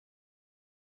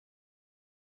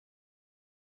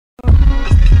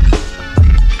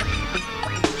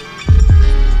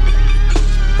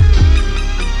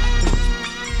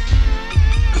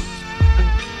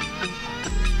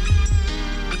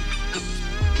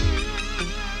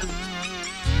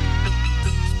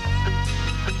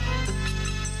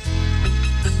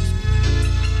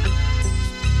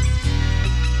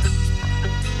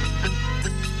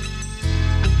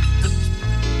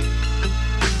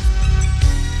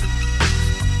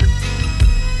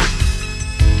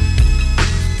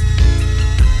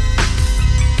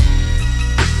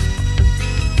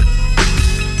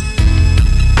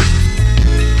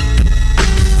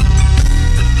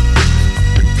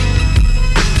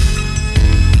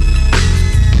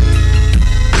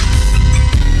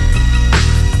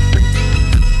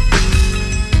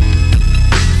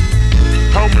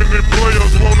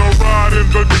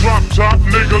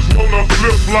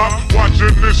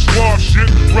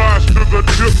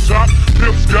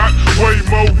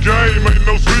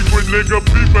nigga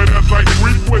beefing as I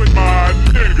creep with my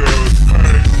niggas,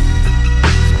 man.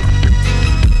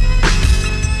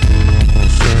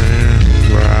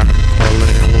 Riding,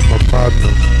 parlaying with my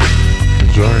partners,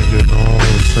 enjoying, you know what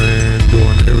I'm saying,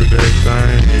 doing everyday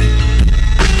thing,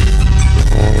 you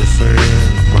know what I'm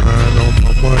saying, behind on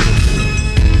my money.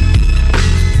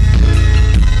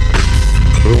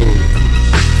 Oh,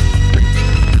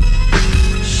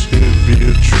 shit be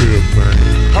a trip, man.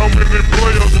 How many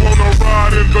players wanna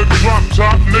ride in the drop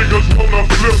top? Niggas wanna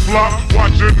flip flop,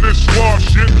 watching this squad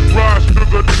shit rise to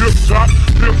the tip top.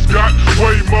 Pips got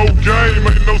way more game,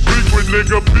 ain't no secret,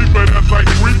 nigga. Beefing as I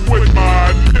creep with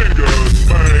my niggas,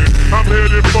 man. I'm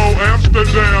headed for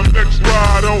Amsterdam, next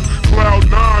ride on Cloud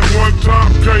 9. One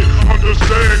time can't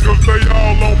understand, cause they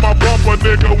all on my bumper,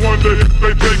 nigga. Wonder if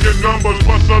they taking numbers,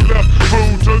 bust a left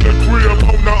food to the crib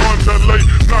on the underlay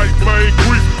night lane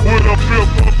creep with a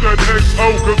fifth of that XO.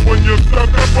 Cause when you're stuck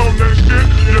up on that shit,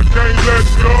 you can't let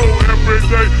go. Every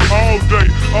day, all day,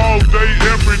 all day,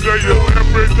 every day,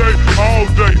 every day, all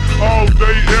day,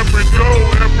 every go.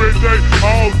 Every day,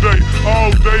 all day,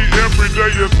 every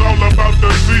day. It's all about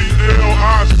the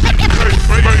C-L-I-C-K.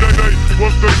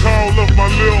 What's the call of my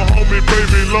little homie,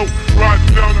 baby low?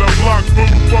 Riding down the block, food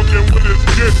fucking with his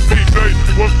kids. DJ,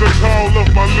 what's the call of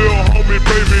my little homie,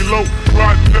 baby low?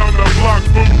 Riding down the block,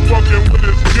 food fucking with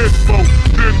his kids.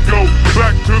 Then go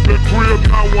back to the crib,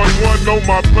 911 on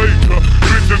my pager.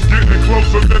 Bitches getting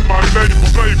closer than my neighbor.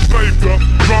 Savior,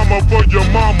 drama for your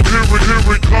mama. Here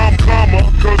comma,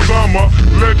 cause I'm a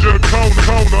legend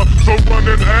corner. So run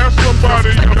and ask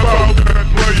somebody about that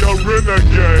player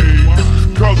renegade.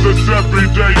 Cause it's every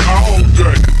day, all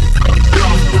day.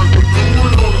 Southside, do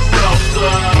it on the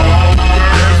Southside. All day,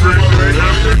 every day,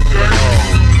 every day.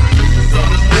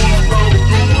 Southside,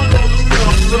 do it on the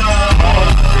Southside.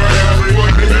 All day, every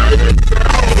day.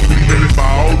 We headed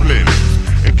ballin'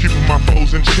 and keeping my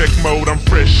foes in check mode. I'm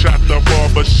fresh out the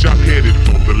barber shop, headed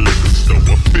for the liquor store.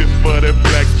 A fifth for that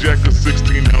blackjack, a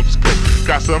 16-ounce coke.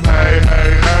 Got some hey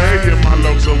in my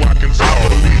low so I can smoke.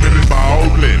 We headed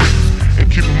ballin' and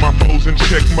keeping my foes in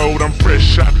check mode. I'm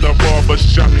fresh out the barber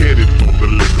shop, headed for the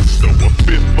liquor store. A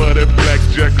fifth for that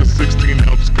blackjack, a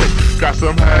 16-ounce coke. Got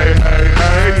some hey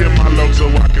in my low so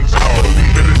I can smoke. We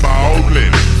headed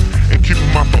ballin' and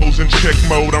keeping my foes in check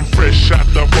mode. I'm fresh out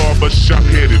the barber shop,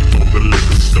 headed for the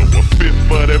liquor store. A fifth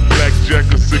for that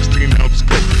blackjack, a 16-ounce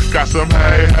coke. Got some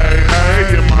hey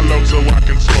in my low so I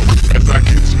can smoke. As I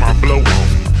gets my blow on,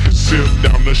 sip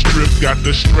down the strip, got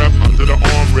the strap under the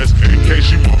armrest in case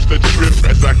she wants to trip.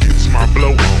 As I gets my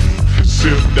blow on,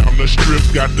 sip down the strip,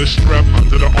 got the strap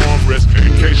under the armrest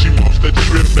in case she wants to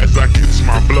trip. As I gets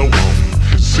my blow on,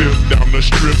 sip down the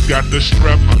strip, got the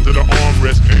strap under the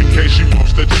armrest in case she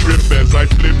wants to trip. As I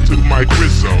flip to my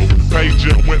Grizzo,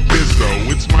 pager went bizzo.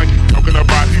 It's Mike talking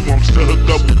about he wants to hook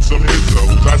up with some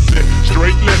hizzos. I said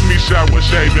straight let me shower,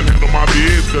 shave and handle my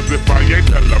biz. Cause if I ain't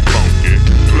hella funky,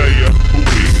 player who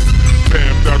is?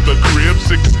 Pamped out the crib,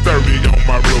 630 on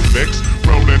my Rolex.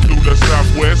 Rolling through the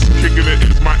Southwest, kicking it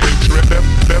is my interest.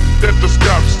 Left at the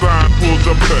stop sign, pulls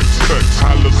up cuts.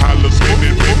 Hollers,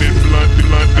 minute,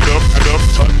 blunt up.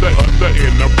 Other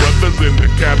in the brothers in the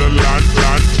Cadillac.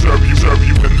 Serve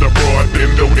you in the broad,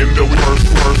 in the worst.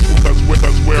 Cause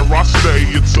where I stay,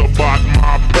 it's about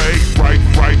my pay.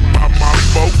 Right, my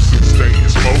folks, and staying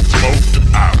smoked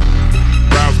out.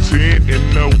 Route 10 in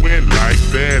the wind like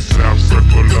that. South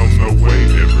Circle on the way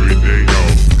every day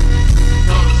home.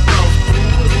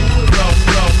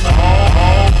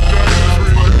 All day,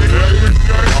 every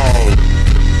day home.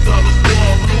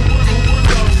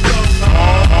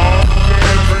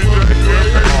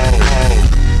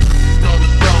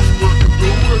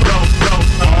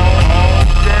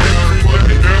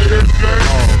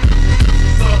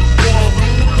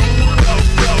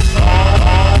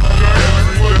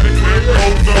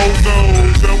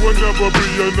 Never be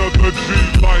another G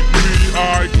like me.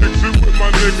 I kicks it with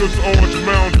my niggas, Orange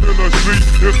Mountain, Tennessee.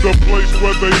 It's the place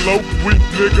where they low, weak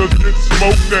niggas get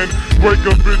smoked and break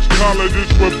a bitch collar. This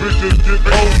where bitches get.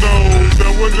 Oh no,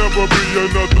 there will never be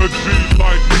another G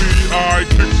like me. I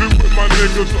kicks it with my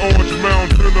niggas, Orange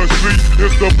Mountain, Tennessee.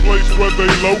 It's the place where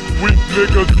they low, weak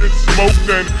niggas get smoked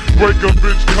and break a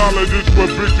bitch collar. This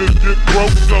where bitches get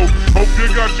broke. So hope you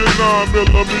got your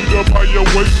 9mm by your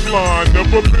waistline.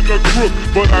 Never been a crook,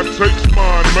 but I takes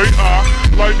mine. May I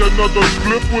light another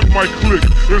split with my click?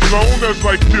 It's known as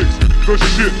like kicks. the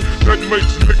shit that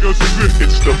makes niggas sick.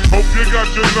 It's the Hope you got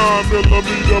your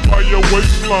 9mm by your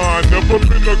waistline. Never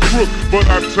been a crook, but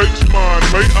I takes mine.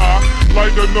 May I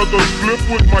light another flip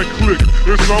with my click?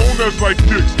 It's on as I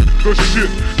kicks the shit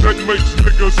that makes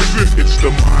niggas sick. It's the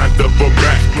mind of a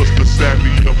Mac plus the savvy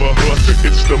of a hustler.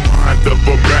 It's the mind of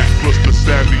a Mac plus the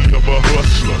savvy of a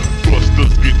hustler.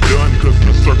 Busters get done cause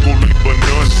the circle ain't for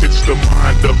none. It's the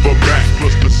mind of a Mac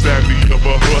plus the savvy of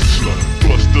a hustler.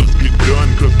 Busters get done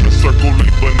cause the circle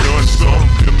ain't for none. Some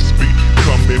pimps be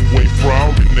coming way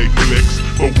fraud and they flex,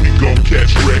 but we gon'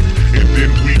 catch wreck and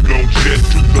then we gon' jet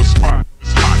to the spot.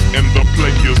 It's hot and the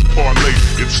players parlay.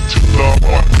 It's to the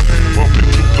heart.